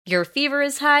Your fever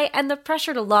is high, and the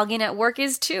pressure to log in at work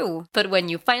is too. But when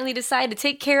you finally decide to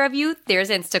take care of you, there's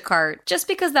Instacart. Just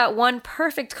because that one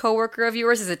perfect coworker of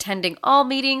yours is attending all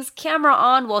meetings, camera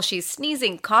on while she's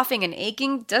sneezing, coughing, and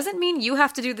aching, doesn't mean you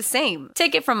have to do the same.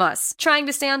 Take it from us. Trying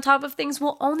to stay on top of things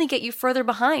will only get you further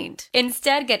behind.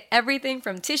 Instead, get everything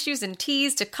from tissues and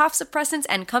teas to cough suppressants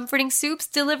and comforting soups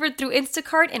delivered through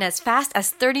Instacart in as fast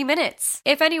as 30 minutes.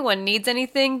 If anyone needs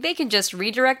anything, they can just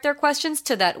redirect their questions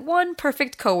to that one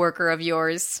perfect coworker of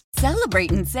yours. Celebrate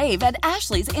and save at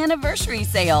Ashley's Anniversary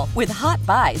Sale. With Hot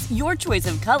Buys, your choice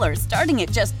of colors starting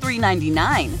at just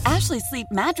 $3.99. Ashley Sleep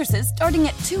mattresses starting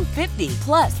at $2.50.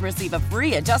 Plus, receive a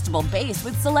free adjustable base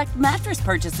with select mattress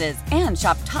purchases. And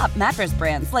shop top mattress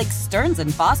brands like Stearns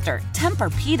 & Foster,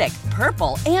 Tempur-Pedic,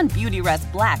 Purple, and Beautyrest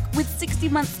Black with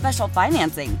 60-month special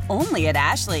financing. Only at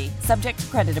Ashley. Subject to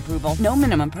credit approval. No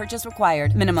minimum purchase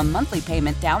required. Minimum monthly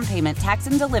payment, down payment, tax,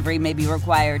 and delivery may be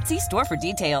required. See store for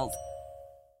details.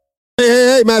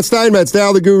 Hey, Matt Steinmetz,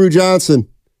 Dal the Guru Johnson.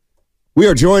 We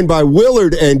are joined by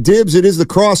Willard and Dibs. It is the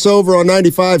crossover on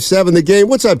 95.7 The Game.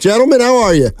 What's up, gentlemen? How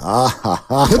are you?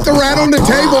 Put the rat on the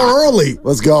table early.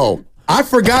 Let's go. I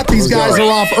forgot these guys are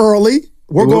off early.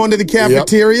 We're going to the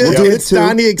cafeteria. We'll do it too.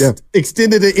 Steiny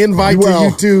extended an invite to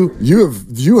you two.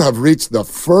 You have reached the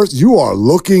first. You are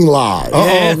looking live.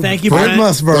 Yeah, thank you, Brent.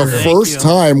 The first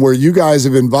time where you guys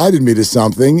have invited me to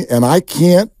something, and I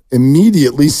can't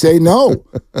immediately say no.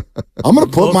 I'm going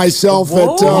to put myself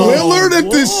at Willard at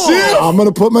the ship. I'm going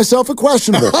to put myself at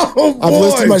questionable. I've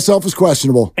listed myself as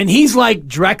questionable. And he's like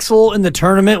Drexel in the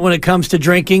tournament when it comes to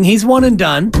drinking. He's one and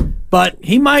done, but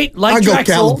he might like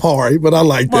Drexel. I go Calipari, but I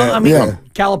like that. Well, I mean,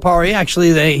 Calipari,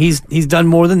 actually, he's done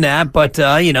more than that, but,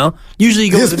 usually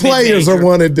you go his with the players are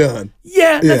one and done.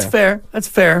 Yeah, that's fair. That's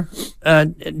fair.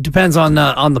 It depends on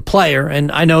the player, and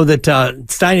I know that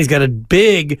Steiny's got a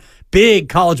big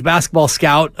college basketball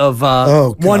scout of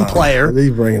one player.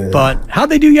 But how'd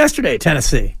they do yesterday at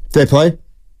Tennessee? Did they play?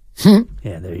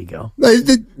 Yeah, there you go.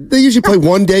 They usually play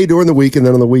one day during the week and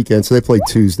then on the weekend, so they played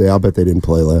Tuesday. I'll bet they didn't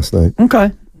play last night.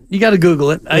 Okay. You got to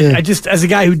Google it. I just, as a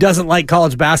guy who doesn't like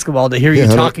college basketball, to hear you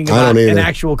talking about an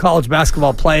actual college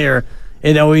basketball player,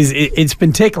 it's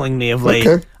been tickling me of late.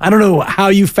 Okay. I don't know how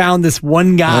you found this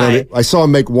one guy. I saw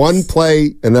him make one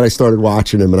play, and then I started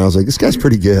watching him, and I was like, this guy's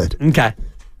pretty good. Okay.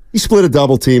 He split a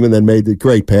double team and then made the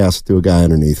great pass to a guy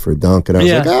underneath for a dunk. And I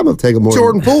was like, I'm going to take him more.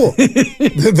 Jordan Poole.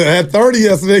 Had 30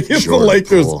 yesterday against the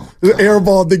Lakers.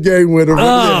 Airballed the game winner.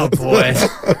 Oh, boy.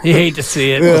 You hate to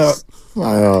see it. Yeah.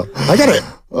 I got it.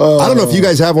 I don't know if you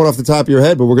guys have one off the top of your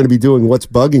head, but we're going to be doing What's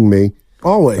Bugging Me.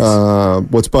 Always.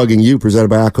 What's Bugging You, presented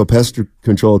by ATCO Pest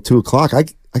Control at 2 o'clock. I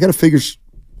got to figure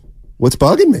what's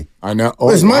bugging me. I know.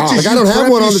 As much as I don't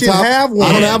have one on the top. I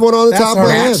don't have one on the top of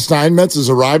my head. Steinmetz has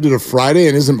arrived at a Friday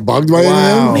and isn't bugged by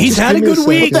anything. He's had a good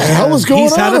week. What the hell is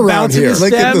going on around here?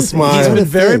 Look at the smile. He's been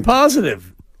very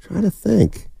positive. Trying to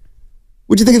think.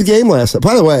 What'd you think of the game last night?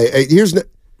 By the way, here's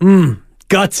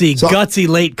gutsy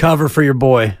late cover for your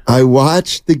boy. I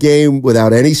watched the game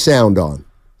without any sound on,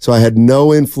 so I had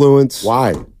no influence.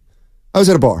 Why? I was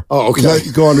at a bar. Oh,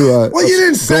 okay. Going to well, you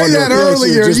didn't say that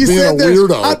earlier. You said that.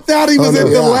 Weirdo. I thought he was at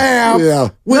the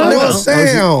lab with no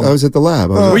sound. I was at the lab.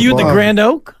 Were you at the Grand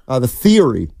Oak? The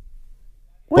Theory.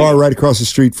 Bar right across the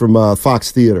street from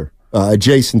Fox Theater,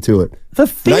 adjacent to it. The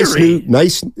Theory?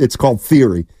 Nice. It's called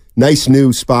Theory. Nice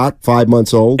new spot, 5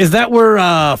 months old. Is that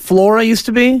where Flora used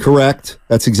to be? Correct.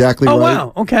 That's exactly right. Oh,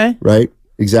 wow. Okay. Right.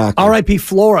 Exactly. R.I.P.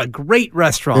 Flora. Great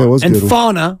restaurant. Yeah, it was and good.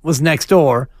 Fauna was next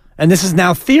door. And this is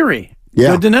now Theory.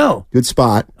 Yeah. Good to know. Good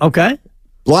spot. Okay.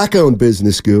 Black-owned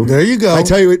business, Goo. There you go. I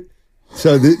tell you what.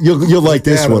 So you'll like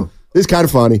this one. This is kind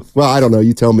of funny. Well, I don't know.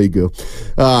 You tell me, Goo.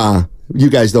 You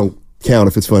guys don't count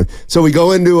if it's funny. So we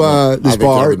go into this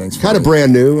bar, kind of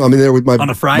brand new. I'm in there with my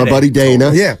buddy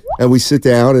Dana. Yeah. And we sit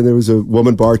down, and there was a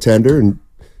woman bartender, and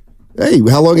hey,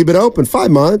 how long you been open?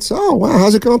 5 months. Oh, wow,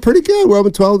 how's it going? Pretty good. We're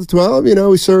open 12 to 12.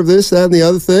 We serve this, that, and the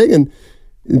other thing. And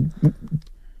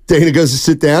Dana goes to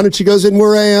sit down, and she goes, and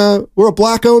we're a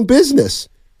black-owned business.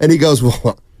 And he goes,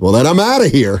 well, then I'm out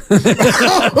of here.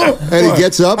 And he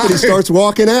gets up and he starts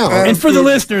walking out. And for the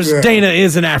listeners, Dana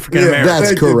is an African-American.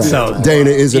 That's correct. So, Dana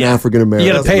is an African-American.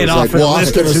 You got to pay it off for the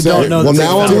listeners who don't know. Well,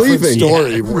 now I'm leaving.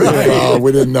 Story.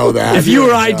 We didn't know that. If you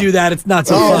or I do that, it's not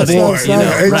so funny.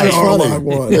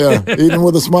 Even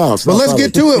with a smile. But let's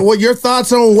get to it. What your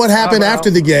thoughts on what happened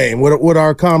after the game with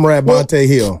our comrade Bonta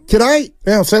Hill? Can I?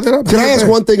 Yeah, set it up. Can I ask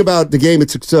one thing about the game?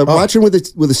 It's watching with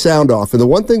the sound off, and the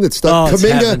one thing that stuck,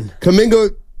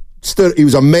 Kuminga stood. He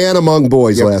was a man among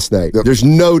boys last night. Yep. There's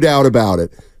no doubt about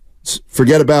it.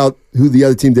 Forget about who the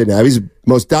other team didn't have. He's the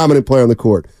most dominant player on the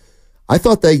court. I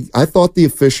thought the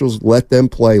officials let them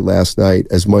play last night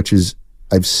as much as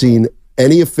I've seen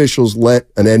any officials let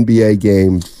an NBA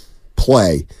game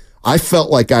play. I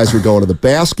felt like guys were going to the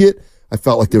basket. I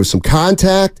felt like there was some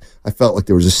contact. I felt like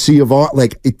there was a sea of art.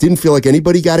 Like, it didn't feel like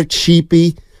anybody got a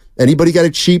cheapie. Anybody got a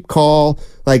cheap call.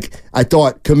 Like, I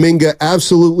thought Kuminga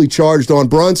absolutely charged on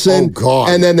Brunson. Oh, God.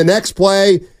 And then the next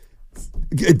play,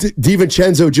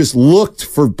 DiVincenzo just looked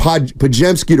for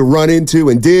Podziemski to run into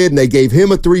and did, and they gave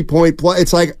him a 3-point play.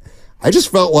 It's like, I just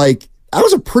felt like that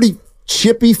was a pretty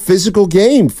chippy physical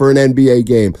game for an NBA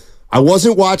game. I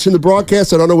wasn't watching the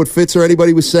broadcast. I don't know what Fitz or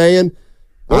anybody was saying.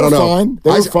 I don't know. They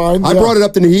were fine. I brought it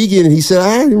up to Nahigian, and he said,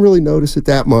 I didn't really notice it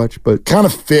that much. But kind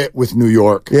of fit with New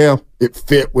York. Yeah. It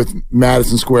fit with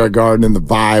Madison Square Garden and the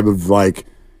vibe of, like,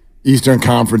 Eastern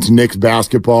Conference Knicks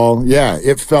basketball. Yeah,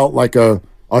 it felt like a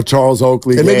Charles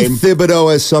Oakley game. Maybe Thibodeau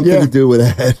has something to do with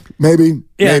that. Maybe.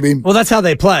 Well, that's how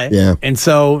they play. Yeah. And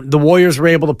so the Warriors were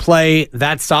able to play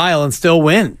that style and still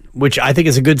win, which I think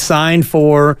is a good sign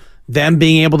for them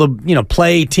being able to,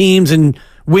 play teams and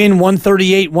win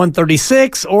 138,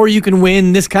 136, or you can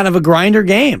win this kind of a grinder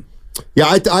game. Yeah,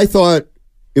 I thought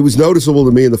it was noticeable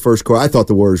to me in the first quarter. I thought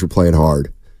the Warriors were playing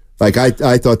hard. Like,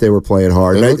 I thought they were playing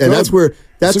hard. And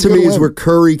that's to me is where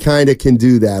Curry kind of can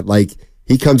do that. Like,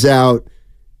 he comes out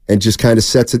and just kind of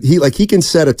sets it. He can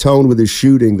set a tone with his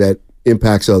shooting that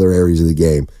impacts other areas of the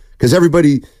game. Because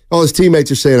all his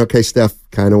teammates are saying, okay, Steph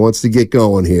kind of wants to get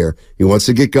going here. He wants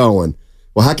to get going.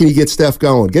 Well, how can you get Steph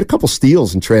going? Get a couple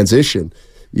steals in transition.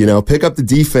 Pick up the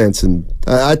defense. And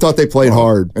I thought they played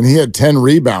hard. And he had 10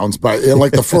 rebounds by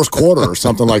like the first quarter or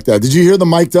something like that. Did you hear the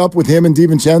mic'd up with him and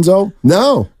DiVincenzo?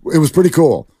 No. It was pretty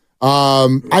cool.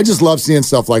 I just love seeing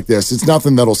stuff like this. It's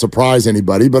nothing that'll surprise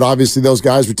anybody, but obviously those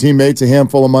guys were teammates a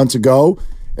handful of months ago.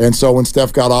 And so when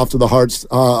Steph got off to the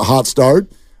hot start,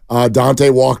 Dante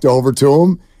walked over to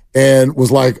him and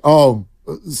was like, oh,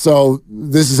 so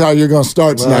this is how you're going to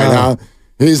start tonight, huh?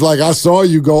 He's like, I saw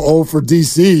you go 0 for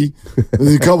DC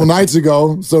a couple nights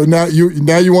ago, so now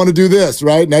you want to do this,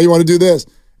 right? Now you want to do this.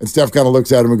 And Steph kind of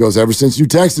looks at him and goes, ever since you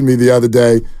texted me the other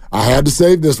day, I had to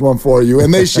save this one for you.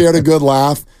 And they shared a good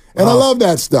laugh. And I love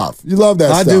that stuff. You love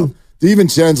that stuff. I do.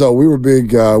 DiVincenzo, we were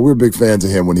big fans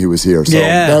of him when he was here. So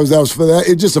that was for that.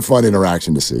 It's just a fun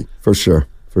interaction to see. For sure.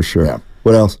 Yeah.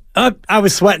 What else? I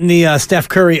was sweating the Steph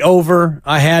Curry over.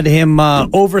 I had him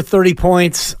over 30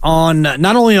 points on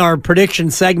not only our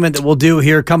prediction segment that we'll do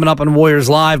here coming up on Warriors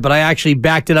Live, but I actually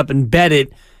backed it up and bet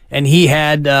it, and he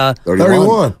had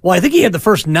 31. Well, I think he had the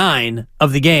first 9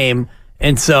 of the game.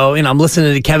 And so, I'm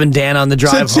listening to Kevin Dana on the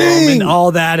drive home and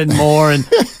all that and more. And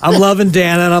I'm loving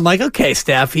Dana. And I'm like, okay,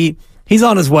 Steph, he's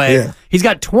on his way. Yeah. He's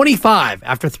got 25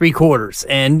 after 3 quarters.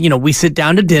 And, we sit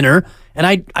down to dinner. And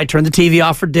I turn the TV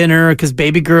off for dinner because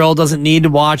baby girl doesn't need to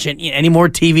watch any more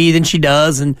TV than she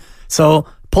does. And so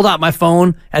pulled out my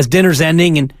phone as dinner's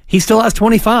ending, and he still has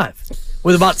 25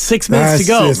 with about 6 minutes to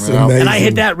go. And I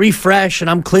hit that refresh, and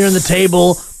I'm clearing the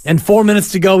table. And 4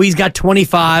 minutes to go, he's got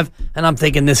 25. And I'm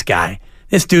thinking, this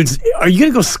dude's, are you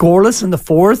going to go scoreless in the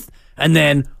 4th? And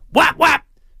then, whap,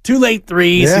 2 late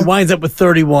threes. Yeah. He winds up with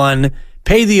 31.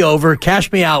 Pay the over, cash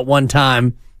me out one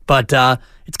time. But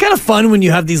it's kind of fun when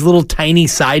you have these little tiny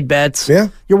side bets. Yeah.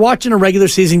 You're watching a regular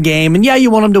season game, and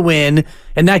you want them to win.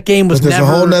 And that game was there's a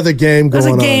whole nother game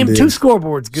going on. There's a game, 2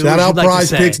 scoreboards. Good, shout out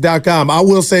prizepicks.com. I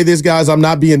will say this, guys, I'm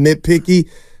not being nitpicky,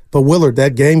 but Willard,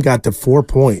 that game got to 4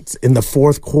 points in the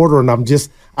 4th quarter, and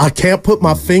I can't put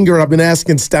my finger. I've been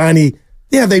asking Steiny,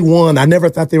 they won. I never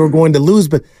thought they were going to lose,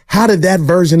 but how did that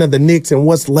version of the Knicks and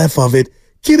what's left of it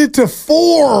get it to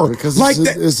 4? Because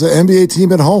it's an NBA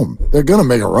team at home. They're going to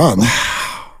make a run.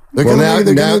 They're going to make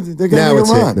a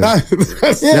run. Now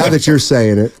that you're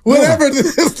saying it. Whatever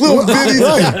this little bitty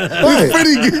it's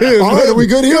pretty good. All right, are we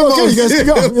good here? Okay, you guys can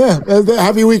go. Yeah,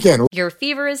 happy weekend. Your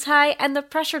fever is high and the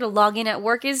pressure to log in at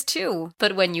work is too.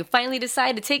 But when you finally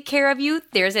decide to take care of you,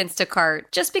 there's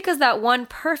Instacart. Just because that one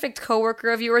perfect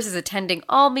coworker of yours is attending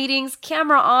all meetings,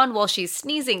 camera on while she's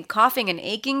sneezing, coughing, and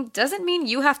aching, doesn't mean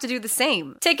you have to do the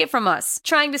same. Take it from us.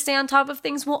 Trying to stay on top of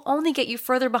things will only get you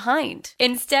further behind.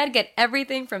 Instead, get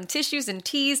everything from tissues and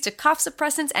teas to cough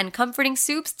suppressants and comforting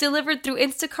soups delivered through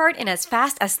Instacart in as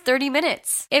fast as 30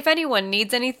 minutes. If anyone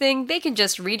needs anything, they can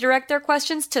just redirect their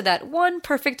questions to that one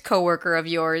perfect coworker of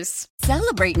yours.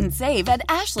 Celebrate and save at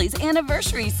Ashley's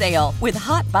Anniversary Sale. With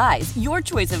Hot Buys, your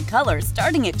choice of colors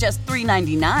starting at just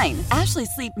 $3.99. Ashley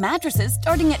Sleep mattresses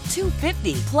starting at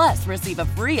 $2.50. Plus, receive a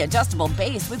free adjustable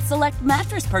base with select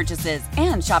mattress purchases.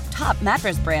 And shop top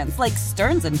mattress brands like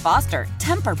Stearns & Foster,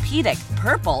 Tempur-Pedic,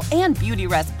 Purple, and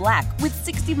Beautyrest Black with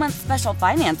 60-month special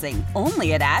financing.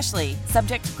 Only at Ashley.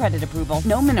 Subject to credit approval.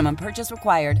 No minimum purchase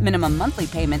required. Minimum monthly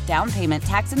payment, down payment,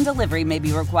 tax, and delivery may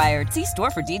be required. See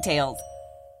store for details.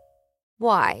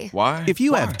 Why? If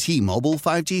you have T-Mobile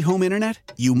 5G home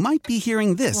internet, you might be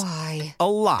hearing this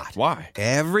a lot. Why?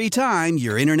 Every time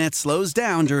your internet slows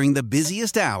down during the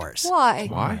busiest hours.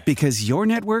 Why? Because your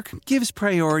network gives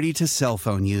priority to cell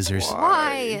phone users.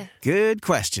 Why? Good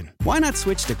question. Why not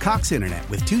switch to Cox Internet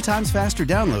with 2 times faster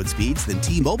download speeds than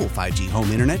T-Mobile 5G home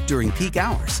internet during peak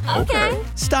hours? Okay.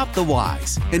 Stop the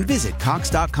whys and visit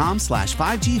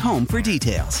cox.com/5G home for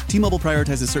details. T-Mobile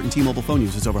prioritizes certain T-Mobile phone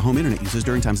users over home internet users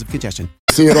during times of congestion.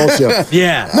 See it also.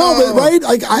 Yeah. No, but right?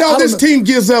 This team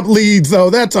gives up leads, though.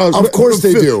 That's all. Of course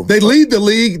they do. They lead the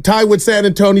league, tied with San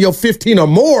Antonio, 15 or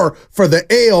more for the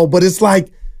L, but it's like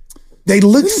they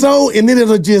look so, and then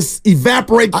it'll just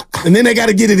evaporate, and then they got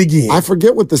to get it again. I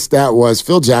forget what the stat was.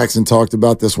 Phil Jackson talked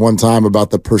about this one time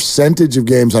about the percentage of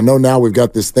games. I know now we've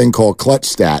got this thing called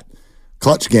clutch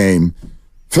game.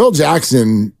 Phil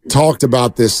Jackson talked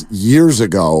about this years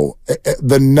ago.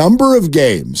 The number of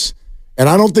games, and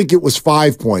I don't think it was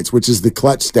 5 points, which is the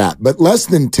clutch stat, but less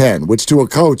than 10, which to a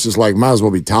coach is like, might as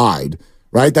well be tied,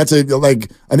 right? That's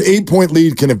like an 8-point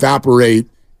lead can evaporate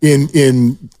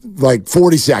in like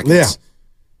 40 seconds. Yeah.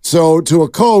 So to a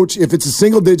coach, if it's a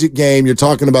single-digit game, you're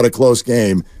talking about a close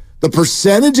game. The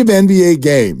percentage of NBA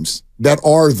games that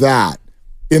are that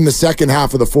in the second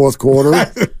half of the fourth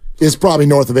quarter is probably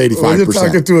north of 85%. Well, you're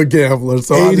talking to a gambler.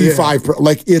 So 85%.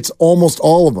 Like, it's almost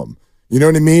all of them. You know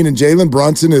what I mean? And Jalen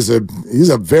Brunson he's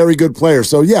a very good player.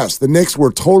 So, yes, the Knicks were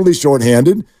totally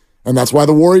shorthanded, and that's why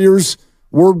the Warriors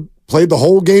played the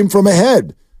whole game from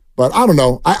ahead. But I don't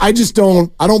know. I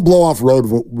don't blow off road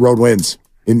wins.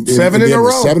 Seven in a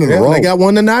row. They got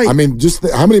one tonight. I mean,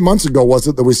 how many months ago was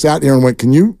it that we sat here and went,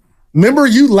 can you? Remember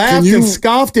you laughed and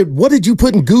scoffed at, what did you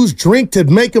put in Goo's drink to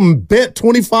make them bet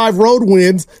 25 road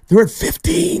wins? They're at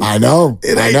 15. I know.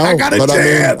 I got a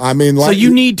chance. I mean, so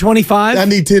you need 25? I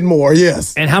need 10 more,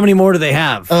 yes. And how many more do they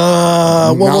have?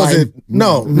 What was it?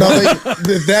 No,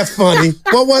 that's funny.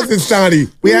 What was it, Steiny?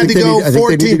 We had to go 14. I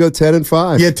think they need to go 10 and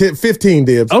 5. Yeah, 15,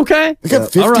 Dibs. Okay. They got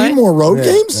 15 more road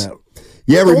games?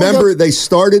 Yeah, remember, they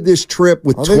started this trip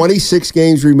with 26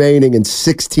 games remaining and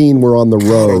 16 were on the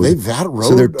road. God, are they that road?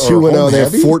 So they're 2-0. They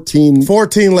have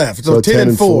 14 left. So 10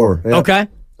 and 4. Yeah. Okay.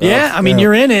 Yeah, I mean,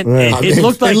 you're in it. It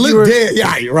looked like you were dead.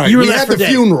 Yeah, you're right. You were at the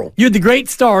funeral. You had the great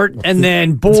start, and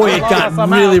then, boy, it got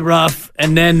really rough.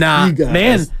 And then,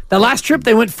 man, the last trip,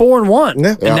 they went 4-1. Yeah.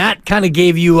 And that kind of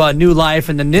gave you a new life.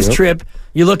 And then this trip,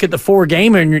 you look at the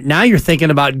 4-gamer, and now you're thinking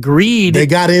about greed. They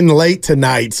got in late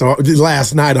tonight. So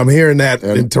last night, I'm hearing that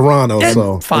in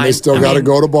Toronto. Fine. And they still got to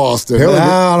go to Boston.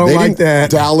 I don't like that.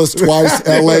 Dallas twice,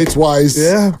 LA twice.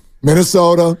 Yeah.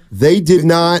 Minnesota. They did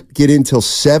not get in till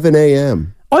 7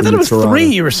 a.m. Oh, I thought it was Toronto. 3,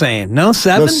 you were saying. No,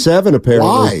 7? No, 7 apparently.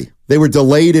 Why? They were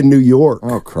delayed in New York.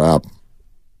 Oh, crap.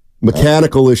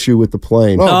 Mechanical issue with the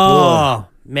plane. Oh,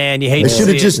 man, you hate They to should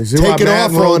have just taken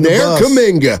off on Air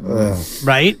Kaminga.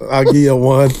 Right? I'll give you a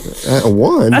 1. A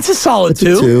 1? That's a solid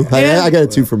 2. 2. I got a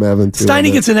 2 from Evan, too.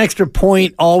 Steiny gets an extra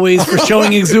point always for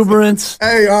showing exsurance.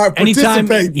 Hey,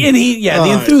 participate.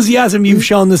 The enthusiasm you've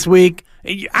shown this week.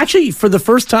 Actually, for the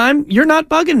first time, you're not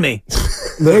bugging me.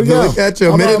 There you go. Look at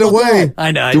you, a minute away.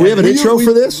 I know. Do we have an intro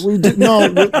for this? No,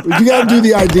 you got to do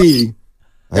the ID.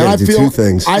 I got to do 2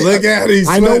 things. Look at it.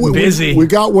 I know busy. We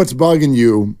got what's bugging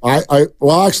you.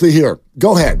 Well, actually, here.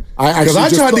 Go ahead. Because I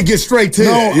tried to get straight to it.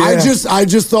 No, I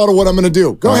just thought of what I'm going to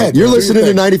do. Go ahead. You're listening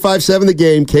to 95.7 The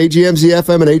Game, KGMZ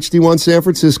FM and HD1 San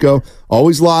Francisco.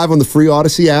 Always live on the free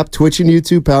Odyssey app, Twitch and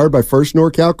YouTube, powered by First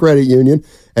NorCal Credit Union.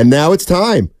 And now it's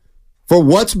time for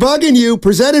What's Bugging You,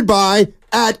 presented by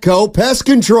ATCO Pest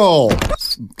Control.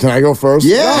 Can I go first?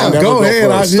 Yeah, go ahead.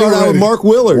 I'll start out with Mark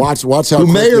Willard. Watch how who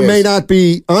may or may not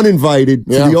be uninvited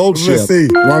to the old ship. Let's see.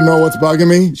 You want to know what's bugging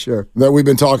me? Sure. That we've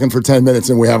been talking for 10 minutes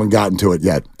and we haven't gotten to it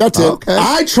yet. That's it. Okay.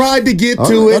 I tried to get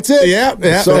to it. That's it.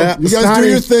 Yeah. So you guys do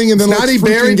your thing and then let's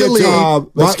buried the lead.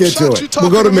 Let's get to it.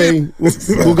 We'll go to me.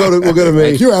 We'll go to me.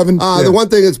 Thank you, Evan. The one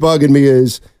thing that's bugging me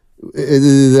is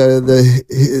the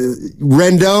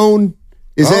Rendon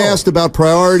is asked about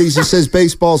priorities. He says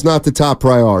baseball's not the top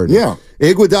priority. Yeah.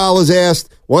 Iguodala's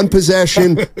asked, 1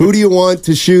 possession, who do you want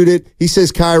to shoot it? He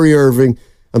says Kyrie Irving.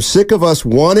 I'm sick of us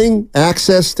wanting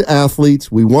access to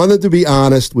athletes. We want them to be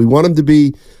honest. We want them to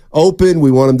be open.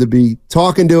 We want them to be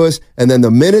talking to us. And then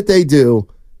the minute they do,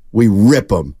 we rip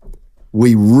them.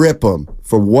 We rip them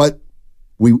for what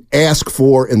we ask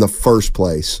for in the first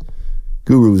place.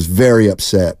 Guru was very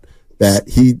upset that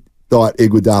he thought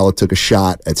Iguodala took a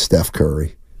shot at Steph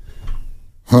Curry.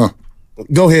 Huh.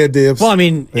 Go ahead, Dibs. Well, I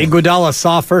mean, Iguodala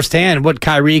saw firsthand what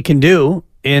Kyrie can do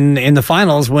in the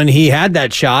finals when he had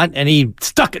that shot and he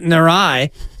stuck it in their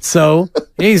eye. So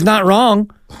he's not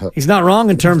wrong. He's not wrong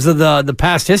in terms of the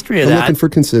past history of I'm that. looking for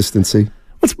consistency.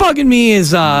 What's bugging me is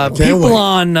people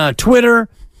on Twitter,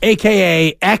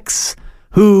 a.k.a. X,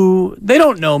 who they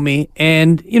don't know me.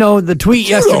 And, the tweet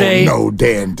yesterday. No,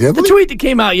 Dan Dibley. The tweet that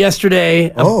came out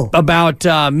yesterday about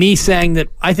me saying that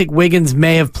I think Wiggins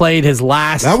may have played his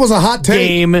last that was a hot take.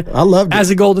 game I loved it. as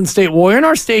a Golden State Warrior. And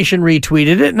our station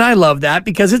retweeted it. And I love that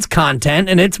because it's content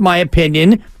and it's my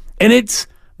opinion. And it's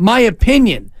my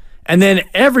opinion. And then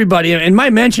everybody, and my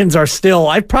mentions are still,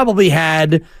 I've probably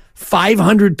had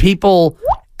 500 people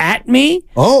at me.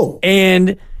 Oh.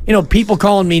 And, people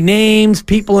calling me names,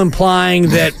 people implying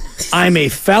that I'm a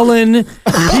felon,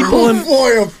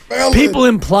 people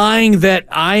implying that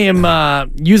I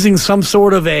am using some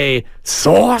sort of a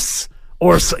sauce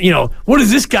or, what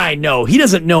does this guy know? He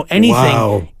doesn't know anything.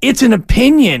 Wow. It's an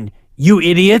opinion, you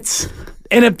idiots.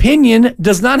 An opinion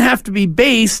does not have to be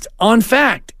based on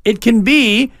fact. It can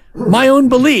be my own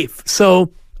belief.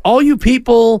 So all you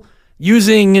people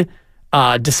using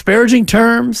disparaging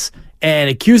terms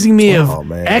and accusing me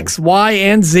of X, Y,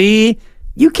 and Z,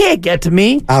 you can't get to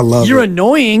me. I love You're it.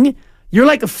 annoying. You're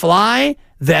like a fly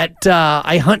that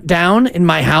I hunt down in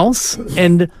my house.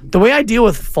 And the way I deal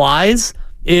with flies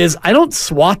is I don't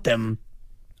swat them.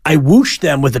 I whoosh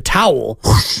them with a towel.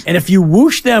 And if you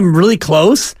whoosh them really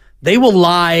close, they will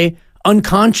lie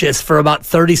unconscious for about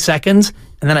 30 seconds.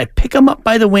 And then I pick them up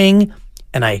by the wing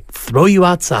and I throw you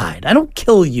outside. I don't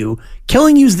kill you.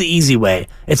 Killing you's the easy way.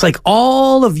 It's like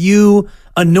all of you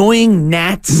annoying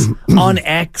gnats on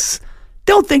X.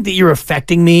 Don't think that you're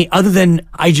affecting me other than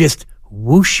I just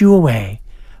whoosh you away.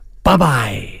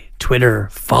 Bye-bye, Twitter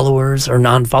followers or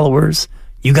non-followers.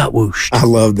 You got whooshed. I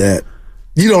love that.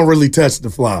 You don't really touch the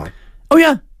fly. Oh,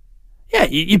 yeah. Yeah,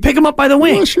 you pick them up by the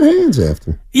wing. Wash your hands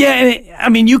after. Yeah,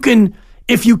 and you can...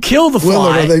 If you kill the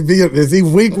fly, is he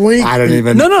wink? I don't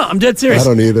even. No, I'm dead serious. I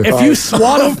don't either. If you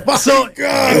swat if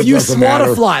you doesn't swat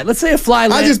matter. a fly, let's say a fly.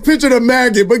 I just pictured a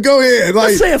maggot, but go ahead.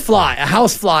 Let's say a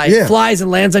house fly, Yeah. flies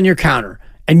and lands on your counter,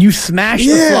 and you smash the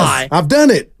Yes, fly. I've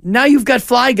done it. Now you've got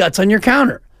fly guts on your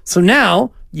counter. So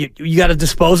now you got to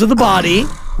dispose of the body,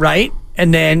 right?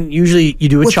 And then usually you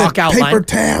do a With chalk the outline. paper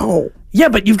towel. Yeah,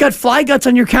 but you've got fly guts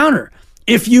on your counter.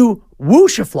 If you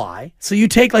whoosh a fly, so you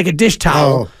take like a dish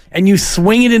towel and you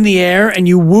swing it in the air and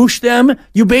you whoosh them,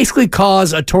 you basically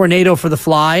cause a tornado for the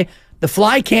fly. The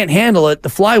fly can't handle it. The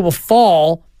fly will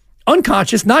fall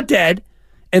unconscious, not dead,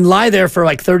 and lie there for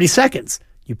like 30 seconds.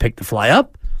 You pick the fly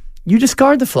up, you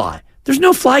discard the fly. There's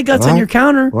no fly guts on your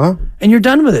counter, and you're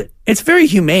done with it. It's very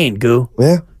humane, Goo.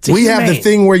 Yeah. We have the humane.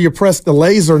 thing where you press the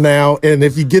laser now, and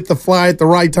if you get the fly at the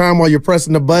right time while you're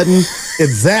pressing the button, it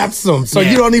zaps them. So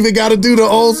you don't even got to do the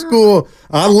old school.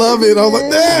 I love it. I'm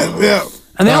like that. Yeah.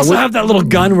 And they also have that little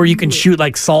gun where you can shoot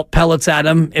like salt pellets at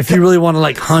them if you really want to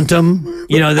like hunt them.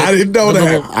 I didn't know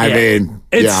that. I mean,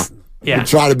 Yeah. I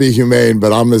try to be humane,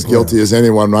 but I'm as guilty as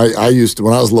anyone. I used to,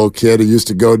 when I was a little kid, I used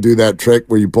to go do that trick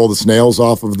where you pull the snails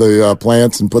off of the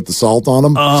plants and put the salt on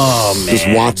them. Oh, man. Just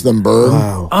watch them burn.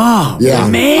 Wow. Oh, yeah,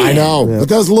 man. I know. Yeah. But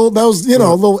that was a little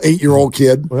 8-year-old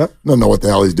kid. Don't know what the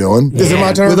hell he's doing. Is it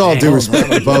my turn? With all due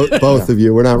respect, both of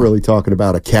you, we're not really talking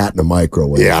about a cat in a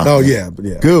microwave. Yeah. Oh, yeah.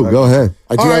 Goo, go ahead.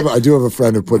 I do have a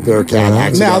friend who put their cat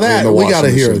accidentally Now in that, the we washing got to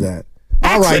hear machine. that.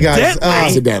 All right, guys.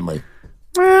 Accidentally.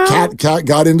 Cat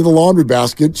got into the laundry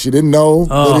basket. She didn't know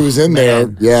that he was in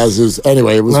there. Yeah,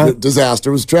 it was a disaster.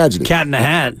 It was a tragedy. Cat in the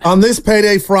hat. On this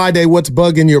Payday Friday, what's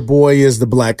bugging your boy is the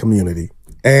black community.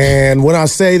 And when I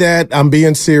say that, I'm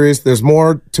being serious. There's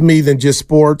more to me than just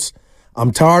sports.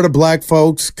 I'm tired of black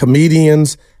folks,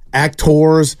 comedians,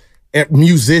 actors,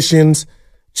 musicians,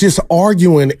 just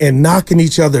arguing and knocking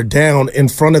each other down in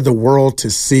front of the world to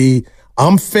see.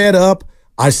 I'm fed up.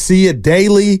 I see it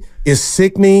daily. It's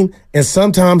sickening. And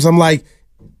sometimes I'm like,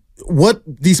 what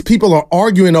these people are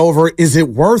arguing over, is it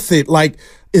worth it? Like,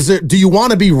 do you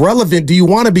want to be relevant? Do you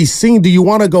want to be seen? Do you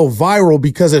want to go viral?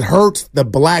 Because it hurts the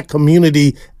black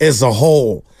community as a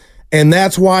whole. And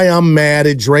that's why I'm mad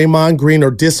at Draymond Green,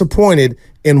 or disappointed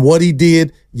in what he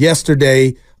did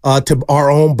yesterday to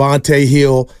our own Bonta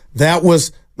Hill. That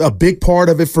was a big part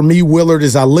of it for me, Willard,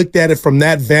 is I looked at it from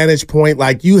that vantage point.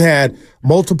 Like, you had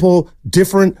multiple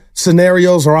different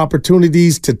scenarios or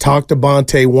opportunities to talk to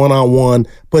Bonta one-on-one,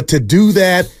 but to do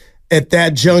that at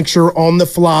that juncture on the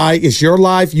fly, it's your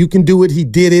life. You can do it. He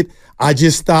did it. I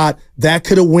just thought that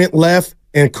could have went left,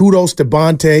 and kudos to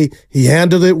Bonta. He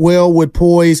handled it well with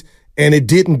poise, and it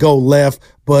didn't go left.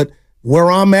 But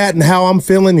where I'm at and how I'm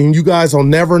feeling, and you guys will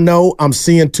never know, I'm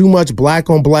seeing too much black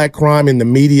on black crime in the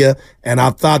media. And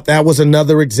I thought that was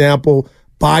another example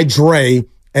by Dre,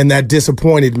 and that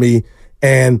disappointed me.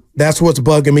 And that's what's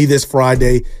bugging me this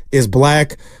Friday is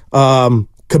black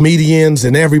comedians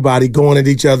and everybody going at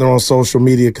each other on social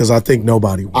media, because I think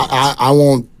nobody wants. I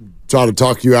won't try to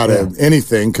talk you out of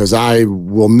anything, because I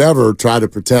will never try to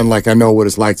pretend like I know what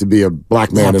it's like to be a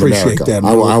black man in America. That,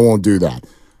 I won't do that.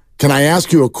 Can I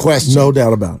ask you a question? No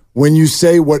doubt about it. When you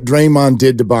say what Draymond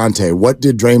did to Bonta, what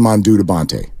did Draymond do to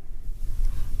Bonta?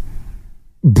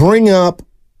 Bring up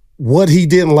what he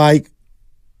didn't like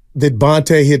that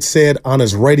Bonta had said on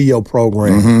his radio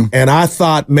program. Mm-hmm. And I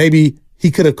thought maybe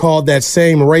he could have called that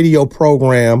same radio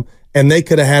program and they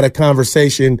could have had a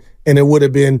conversation and it would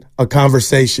have been a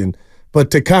conversation. But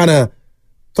to kind of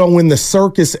throw in the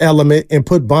circus element and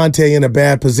put Bonta in a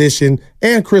bad position,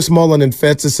 and Chris Mullin and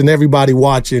Fetzis and everybody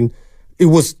watching, it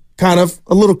was kind of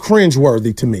a little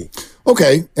cringeworthy to me.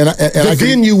 Okay. And the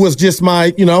venue was just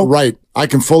my, Right. I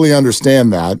can fully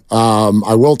understand that.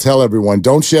 I will tell everyone,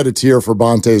 don't shed a tear for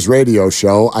Bonta's radio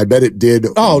show. I bet it did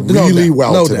really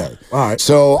well today. All right.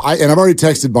 So, I've already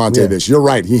texted Bonta this. You're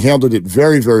right. He handled it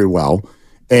very, very well.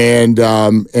 And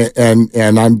I'm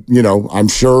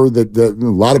sure that a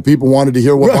lot of people wanted to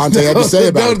hear what Bonta had to say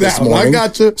about it this morning. I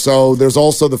got you. So there's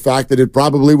also the fact that it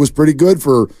probably was pretty good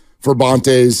for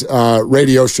Bonta's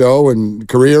radio show and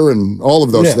career and all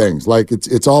of those things. Like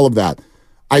it's all of that.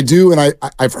 I do, and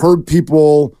I've heard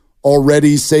people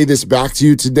already say this back to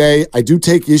you today. I do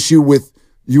take issue with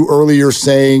you earlier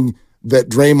saying that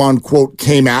Draymond, quote,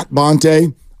 came at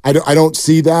Bonta. I don't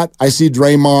see that. I see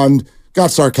Draymond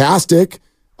got sarcastic.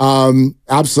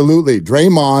 Absolutely.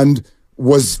 Draymond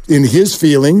was in his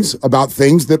feelings about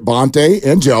things that Bonta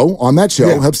and Joe on that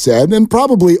show have said, and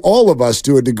probably all of us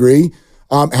to a degree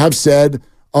have said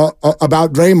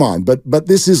about Draymond. But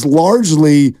this is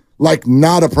largely like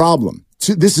not a problem.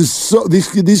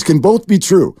 These can both be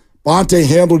true. Bonta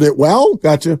handled it well.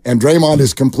 Gotcha. And Draymond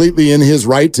is completely in his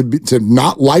right to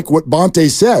not like what Bonta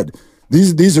said.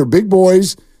 These are big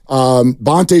boys.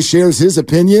 Bonta shares his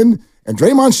opinion. And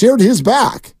Draymond shared his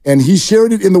back, and he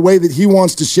shared it in the way that he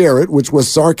wants to share it, which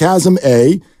was sarcasm,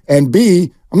 A, and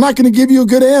B, I'm not going to give you a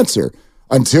good answer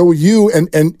until you,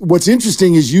 and what's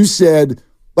interesting is you said,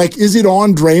 like, is it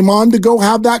on Draymond to go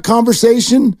have that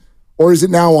conversation, or is it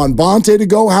now on Bonta to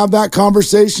go have that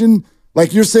conversation?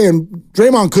 Like you're saying,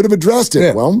 Draymond could have addressed it.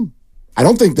 Yeah. Well, I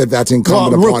don't think that's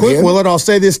incumbent upon him. Willard, I'll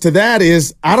say this to that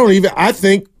is, I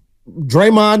think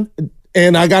Draymond,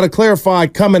 and I got to clarify,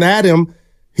 coming at him,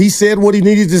 he said what he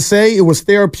needed to say. It was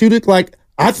therapeutic. Like,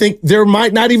 I think there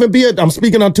might not even be I'm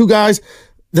speaking on two guys.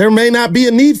 There may not be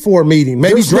a need for a meeting.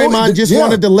 Maybe Draymond just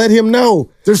wanted to let him know.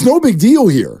 There's no big deal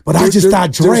here. But I just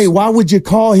thought, Dre, why would you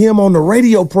call him on the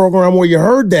radio program where you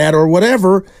heard that or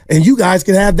whatever, and you guys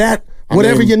could have that,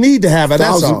 whatever you need to have it.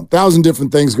 That's all. Thousand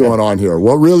different things going on here.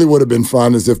 What really would have been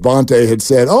fun is if Bonta had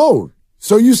said, oh,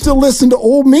 so you still listen to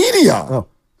old media. Oh.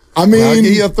 I mean, I'll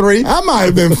give you a 3. That might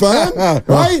have been fun,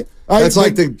 right? That's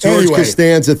like the George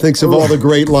Costanza thinks of all the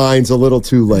great lines a little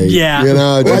too late. Yeah.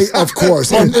 Right, of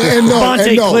course. And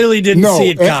Bonta clearly didn't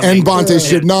see it coming. And Bonta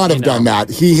should not have done that.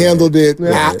 He handled it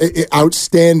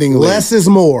outstandingly. Less is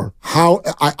more.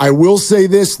 I will say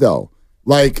this, though.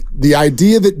 Like, the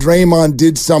idea that Draymond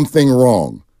did something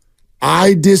wrong,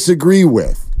 I disagree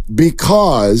with.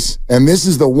 Because, and this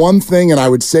is the one thing, and I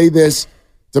would say this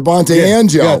to Bonta and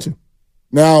Joe. Gotcha.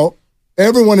 Now,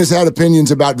 everyone has had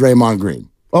opinions about Draymond Green.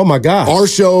 Oh, my God. Our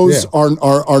shows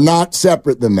are not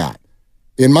separate than that.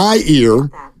 In my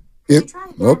ear,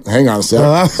 hang on a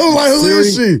second. Who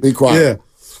is she? Be quiet.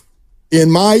 Yeah. In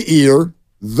my ear,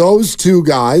 those two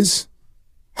guys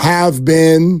have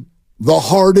been the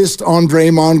hardest on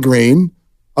Draymond Green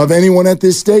of anyone at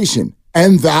this station.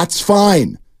 And that's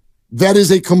fine. That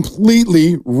is a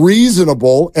completely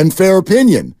reasonable and fair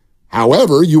opinion.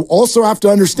 However, you also have to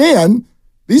understand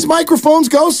these microphones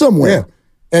go somewhere. Yeah.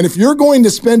 And if you're going to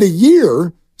spend a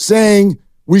year saying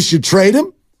we should trade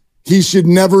him, he should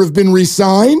never have been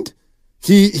re-signed,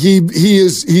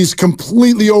 he's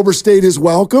completely overstayed his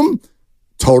welcome,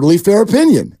 totally fair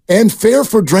opinion. And fair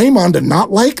for Draymond to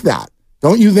not like that.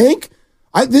 Don't you think?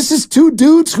 This is two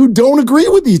dudes who don't agree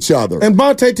with each other. And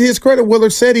Bonta, to his credit,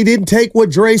 Willard said he didn't take what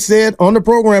Dre said on the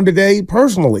program today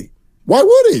personally. Why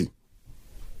would he?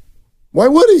 Why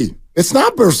would he? It's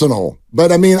not personal.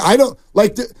 But I mean, I don't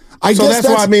like. I so guess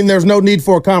that's why I mean there's no need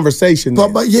for a conversation.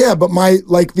 But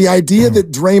the idea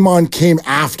that Draymond came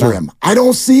after him, I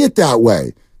don't see it that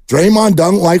way. Draymond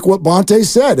doesn't like what Bonta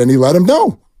said, and he let him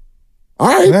know. All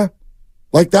right.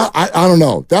 Like that, I don't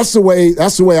know. That's the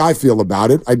way I feel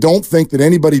about it. I don't think that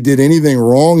anybody did anything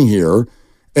wrong here.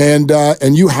 And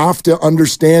you have to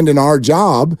understand in our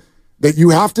job that you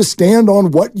have to stand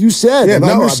on what you said and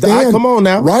understand. Come on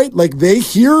now. Right? Like they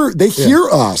hear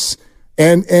us.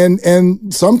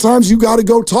 And sometimes you got to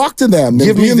go talk to them.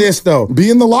 Give me this, though. Be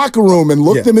in the locker room and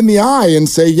look them in the eye and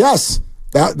say, yes,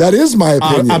 that is my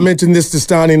opinion. I mentioned this to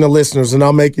Steiny and the listeners, and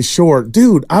I'll make it short.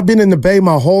 Dude, I've been in the Bay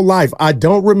my whole life. I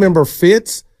don't remember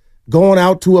Fitz going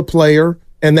out to a player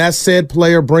and that said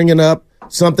player bringing up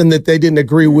something that they didn't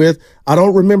agree with. I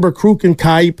don't remember Kruk and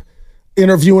Kipe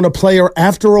interviewing a player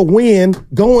after a win,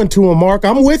 going to him, Mark.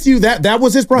 I'm with you. That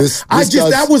was his problem.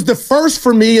 That was the first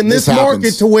for me in this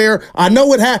market to where I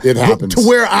know it happens. To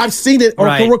where I've seen it or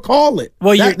can recall it.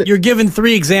 Well, you're given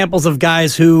 3 examples of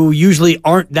guys who usually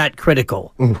aren't that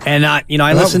critical. And I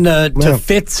listened to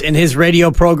Fitz in his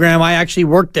radio program. I actually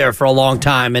worked there for a long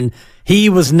time, and he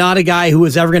was not a guy who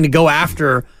was ever going to go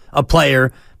after a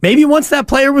player. Maybe once that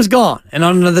player was gone and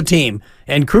on another team.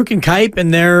 And Kruk and Kipe in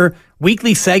their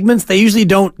weekly segments, they usually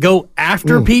don't go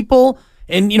after people.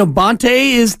 And, Bonta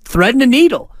is threading a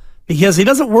needle because he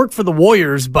doesn't work for the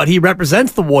Warriors, but he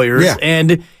represents the Warriors. Yeah.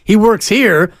 And he works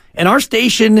here. And our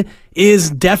station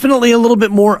is definitely a little bit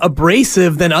more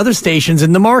abrasive than other stations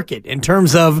in the market in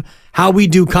terms of how we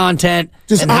do content.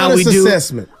 Just and honest how we do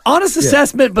assessment. Honest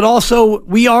assessment, but also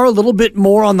we are a little bit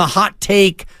more on the hot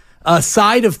take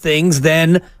side of things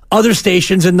than other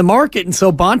stations in the market. And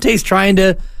so Bonte's trying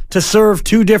to serve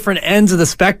 2 different ends of the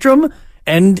spectrum.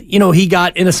 And, he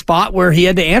got in a spot where he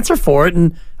had to answer for it.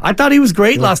 And I thought he was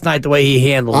great last night, the way he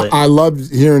handled it. I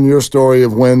loved hearing your story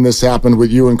of when this happened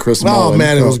with you and Chris Mullin. Oh,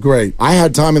 man, it was great. I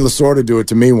had Tommy Lasorda do it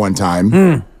to me one time,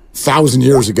 1,000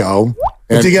 years ago.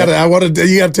 But you got to tell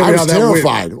me how that went. I was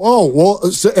terrified. Oh, well,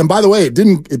 and by the way, it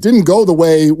didn't go the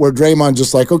way where Draymond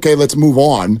just like, okay, let's move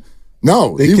on.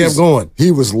 No, he kept going.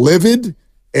 He was livid,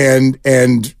 and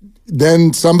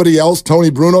then somebody else, Tony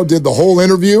Bruno, did the whole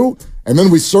interview, and then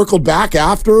we circled back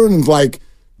after and like,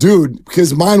 dude,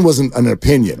 because mine wasn't an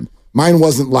opinion. Mine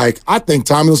wasn't like, I think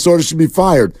Tommy Lasorda should be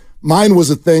fired. Mine was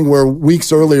a thing where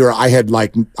weeks earlier I had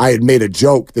made a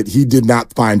joke that he did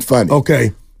not find funny.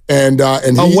 Okay. And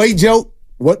a weight joke?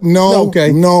 What? No.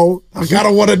 Okay. No. I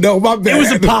gotta want to know. My bad. It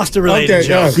was a pasta-related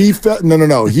joke. He felt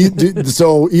no. He did,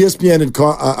 so ESPN had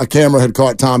caught a camera had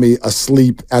caught Tommy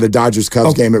asleep at a Dodgers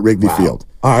Cubs game at Wrigley Field.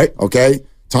 All right. Okay.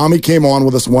 Tommy came on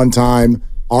with us one time.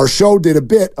 Our show did a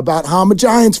bit about how I'm a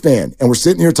Giants fan, and we're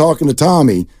sitting here talking to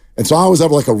Tommy, and so I always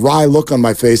have like a wry look on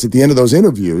my face at the end of those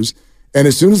interviews. And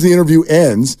as soon as the interview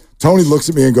ends, Tony looks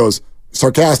at me and goes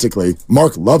sarcastically,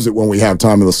 "Mark loves it when we have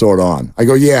Tommy Lasorda on." I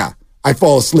go, "Yeah. I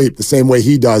fall asleep the same way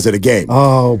he does at a game."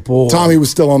 Oh, boy. Tommy was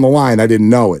still on the line. I didn't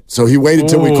know it. So he waited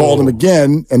till we called him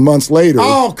again, and months later.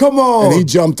 Oh, come on. And he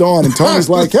jumped on, and Tony's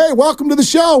like, "Hey, welcome to the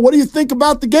show. What do you think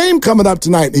about the game coming up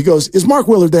tonight?" And he goes, "Is Mark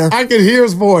Willard there?" I can hear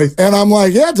his voice. And I'm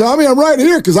like, "Yeah, Tommy, I'm right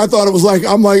here." Because I thought it was like,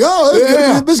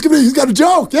 this could be, he's got a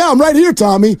joke. Yeah, I'm right here,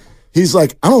 Tommy. He's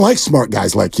like, "I don't like smart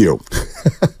guys like you."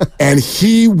 And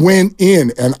he went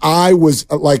in, and I was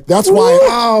like, that's why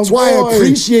I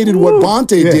appreciated what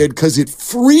Bonta did, because it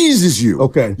freezes you.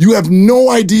 Okay. You have no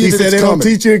idea he that said it's they coming.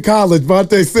 don't teach you in college.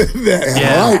 Bonta said that.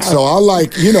 Yeah. All right, so I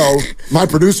like, my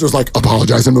producer's like,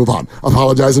 apologize and move on.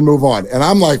 Apologize and move on. And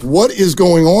I'm like, what is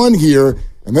going on here?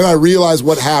 And then I realized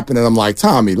what happened, and I'm like,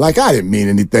 Tommy, like, I didn't mean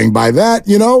anything by that,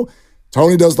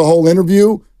 Tony does the whole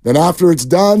interview. Then after it's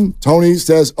done, Tony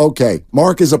says, "Okay,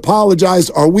 Mark has apologized.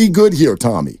 Are we good here,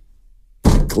 Tommy?"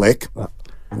 Click.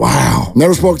 Wow.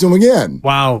 Never spoke to him again.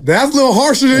 Wow. That's a little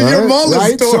harsher than your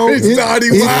Mullin story,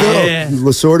 Steiny. Wow.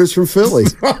 Lasorda's from Philly.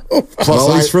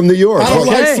 Mully's from New York. I don't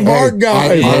like smart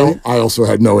guys. I also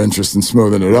had no interest in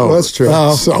smoothing it over. That's true.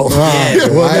 Well, there you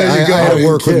go. I had to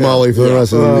work with Mully for the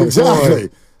rest of the week. Exactly.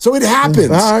 So it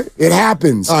happens. All right. It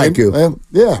happens. All right,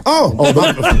 yeah. Oh,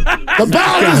 the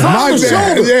bag is on the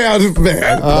shoulder. Yeah, this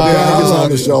bad. The bag is on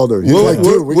the shoulder.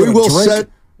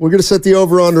 We're going to set the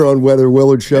over-under on whether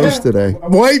Willard shows today.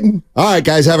 I'm waiting. All right,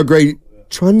 guys, have a great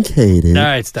truncated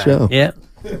show. Yeah.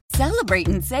 Celebrate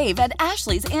and save at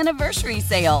Ashley's Anniversary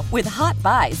Sale. With Hot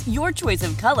Buys, your choice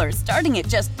of colors starting at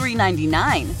just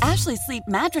 $3.99. Ashley Sleep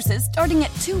mattresses starting at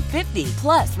 $2.50.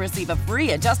 Plus, receive a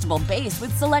free adjustable base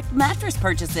with select mattress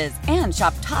purchases. And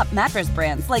shop top mattress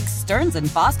brands like Stearns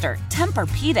 & Foster,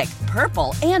 Tempur-Pedic,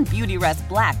 Purple, and Beautyrest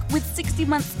Black with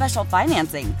 60-month special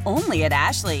financing. Only at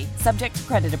Ashley. Subject to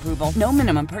credit approval. No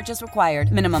minimum purchase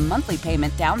required. Minimum monthly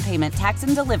payment, down payment, tax,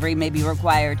 and delivery may be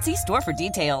required. See store for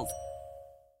details.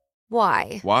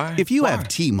 Why? Why? If you have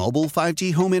T-Mobile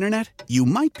 5G home internet, you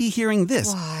might be hearing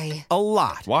this Why? a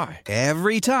lot. Why?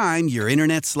 Every time your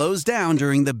internet slows down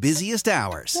during the busiest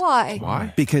hours. Why?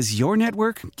 Why? Because your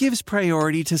network gives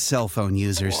priority to cell phone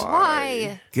users.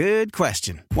 Why? Good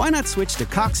question. Why not switch to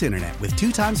Cox Internet with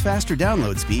 2 times faster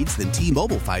download speeds than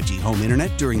T-Mobile 5G home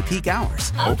internet during peak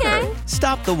hours? Okay.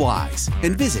 Stop the whys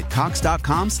and visit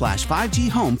cox.com/5G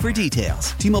home for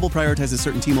details. T-Mobile prioritizes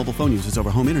certain T-Mobile phone users over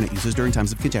home internet users during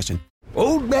times of congestion.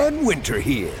 Old Man Winter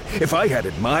here. If I had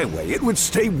it my way, it would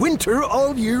stay winter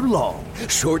all year long.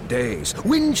 Short days,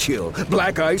 wind chill,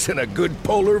 black ice, and a good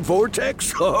polar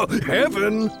vortex. Oh,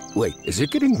 heaven. Wait, is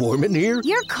it getting warm in here?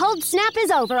 Your cold snap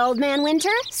is over, Old Man Winter.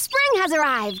 Spring has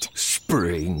arrived.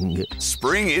 Spring.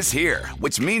 Spring is here,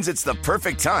 which means it's the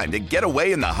perfect time to get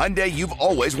away in the Hyundai you've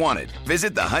always wanted.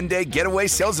 Visit the Hyundai Getaway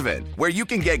Sales Event, where you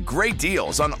can get great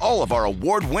deals on all of our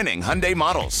award-winning Hyundai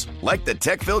models, like the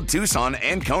tech-filled Tucson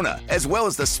and Kona, as well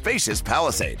as the spacious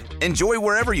Palisade. Enjoy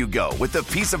wherever you go with the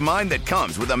peace of mind that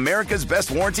comes with America's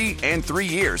best warranty and 3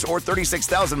 years or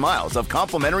 36,000 miles of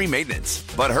complimentary maintenance.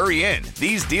 But hurry in,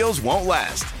 these deals won't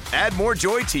last. Add more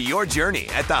joy to your journey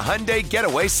at the Hyundai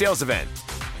Getaway Sales Event.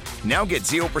 Now get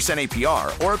 0%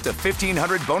 APR or up to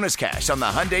 $1,500 bonus cash on the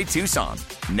Hyundai Tucson.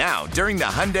 Now, during the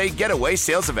Hyundai Getaway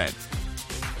Sales Event.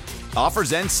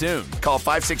 Offers end soon. Call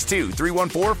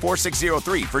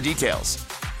 562-314-4603 for details.